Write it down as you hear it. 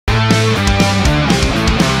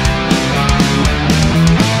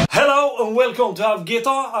welcome to Have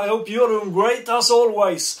Guitar. I hope you're doing great as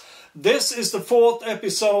always. This is the 4th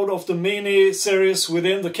episode of the mini-series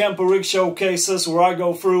within the Kemper Rig Showcases, where I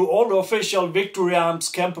go through all the official Victory Amps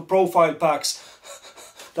Kemper Profile packs.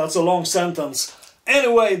 That's a long sentence.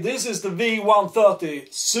 Anyway, this is the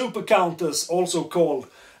V130 Super Countess, also called.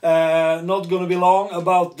 Not gonna be long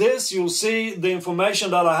about this. You'll see the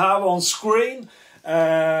information that I have on screen.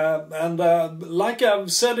 Like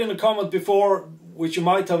I've said in a comment before, which you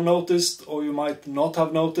might have noticed or you might not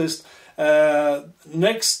have noticed,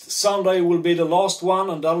 next Sunday will be the last one,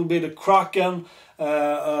 and that'll be the Kraken,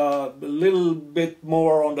 a little bit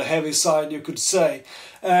more on the heavy side, you could say.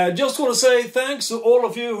 Just want to say thanks to all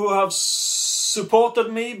of you who have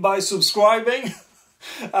supported me by subscribing.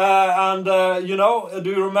 You know,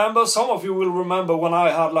 do you remember? Some of you will remember when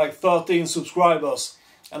I had like 13 subscribers,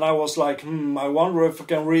 and I was like, I wonder if I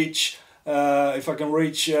can reach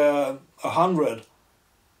 100,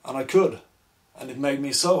 and I could, and it made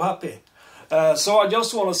me so happy. So I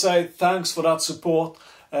just want to say thanks for that support.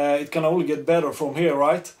 It can only get better from here,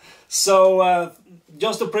 right? So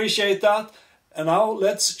just appreciate that. And now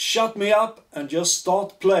let's shut me up and just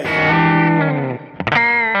start playing.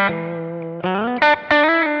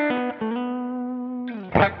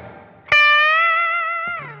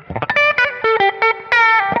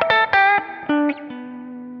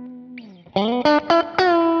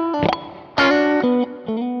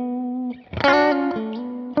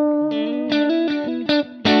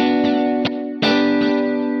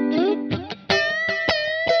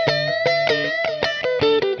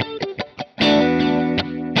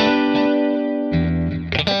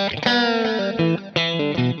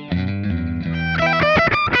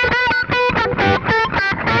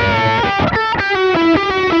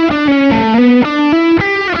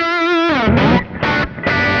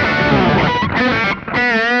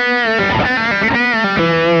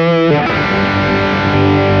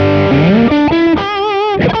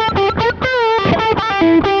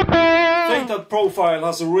 Profile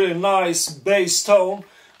has a really nice bass tone,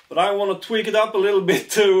 but I want to tweak it up a little bit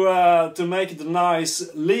to make it a nice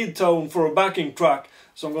lead tone for a backing track.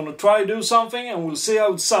 So I'm going to try to do something and we'll see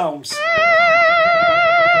how it sounds.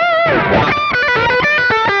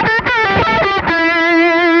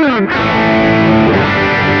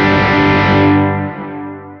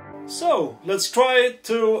 So let's try it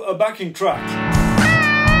to a backing track.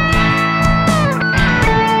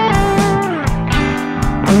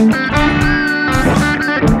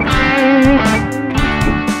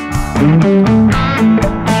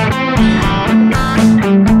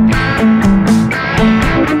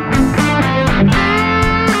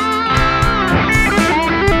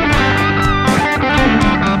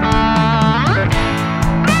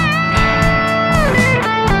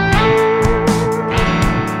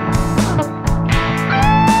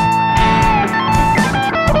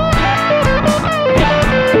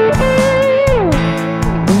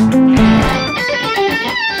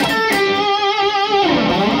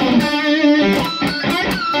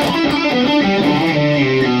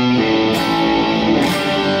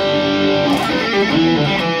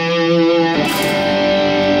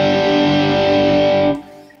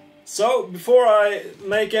 So, before I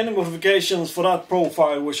make any modifications for that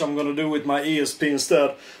profile, which I'm going to do with my ESP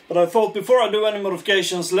instead, but I thought before I do any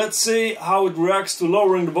modifications, let's see how it reacts to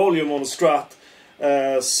lowering the volume on the Strat.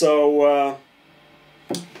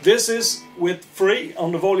 This is with 3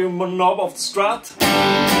 on the volume knob of the Strat.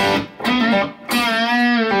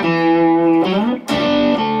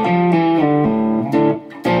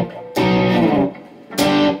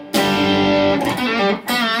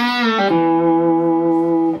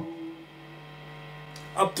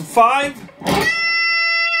 Up to 5.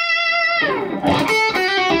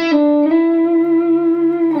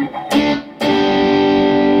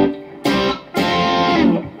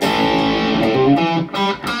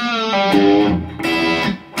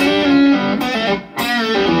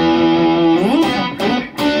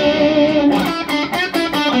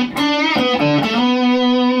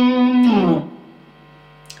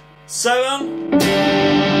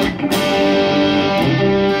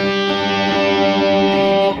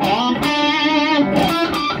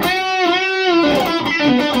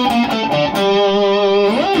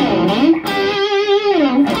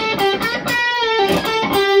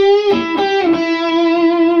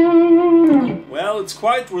 It's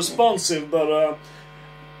quite responsive, but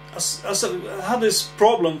as I had this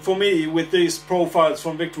problem for me with these profiles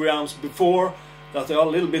from Victory Amps before, that they are a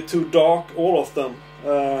little bit too dark, all of them.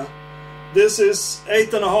 This is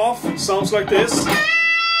 8.5, sounds like this.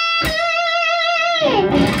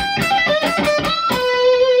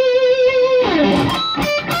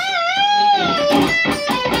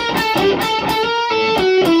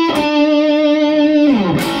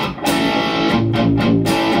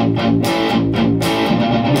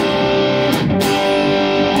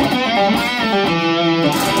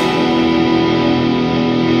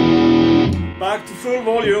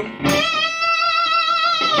 volume.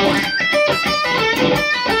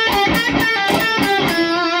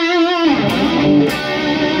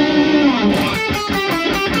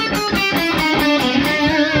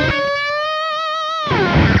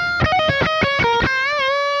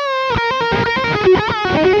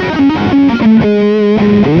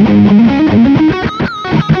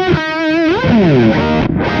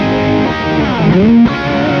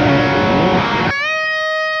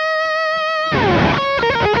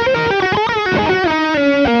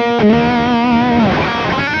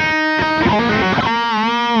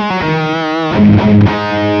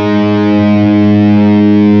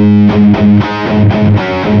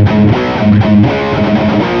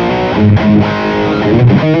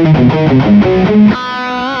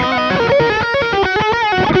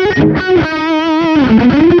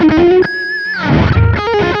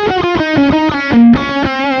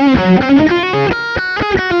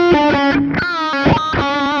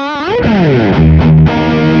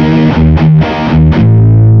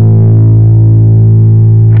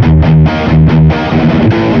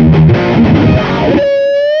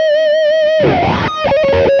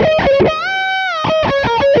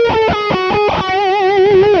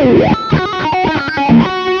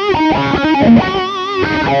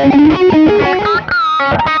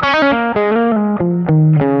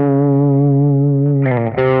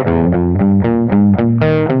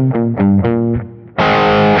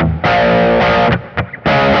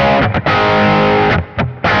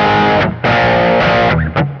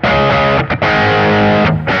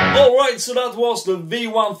 So that was the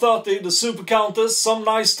V130 The Super Countess. Some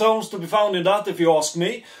nice tones to be found in that, if you ask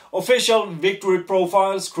me. Official victory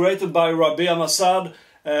profiles created by Rabea Massaad.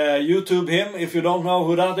 YouTube him. If you don't know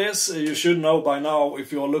who that is, you should know by now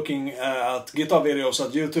if you're looking at guitar videos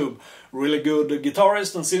at YouTube. Really good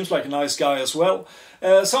guitarist and seems like a nice guy as well.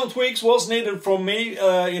 Some tweaks was needed from me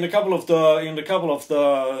in a couple of the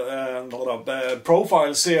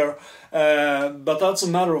profiles here, but that's a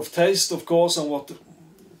matter of taste, of course, and what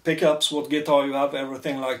pickups, what guitar you have,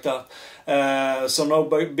 everything like that. So no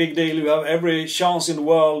big deal. You have every chance in the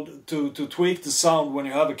world to tweak the sound when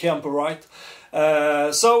you have a Kemper, right?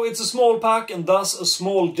 So it's a small pack and thus a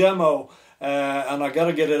small demo, and I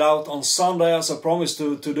gotta get it out on Sunday, as I promised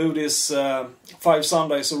to do this 5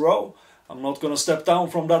 Sundays a row. I'm not gonna step down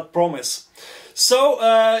from that promise. So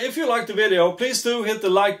if you like the video, please do hit the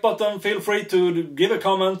like button. Feel free to give a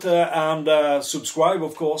comment and subscribe,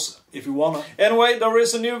 of course, if you wanna. Anyway, there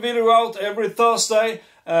is a new video out every Thursday.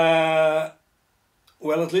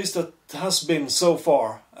 Well, at least it has been so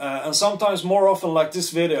far, and sometimes more often, like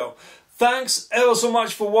this video. Thanks ever so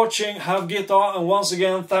much for watching Have Guitar, and once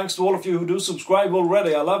again, thanks to all of you who do subscribe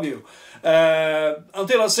already. I love you.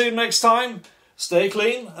 Until I see you next time, stay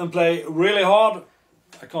clean and play really hard.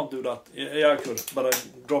 I can't do that. Yeah, I could, but I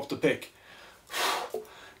dropped the pick.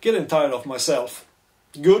 Getting tired of myself.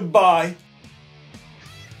 Goodbye.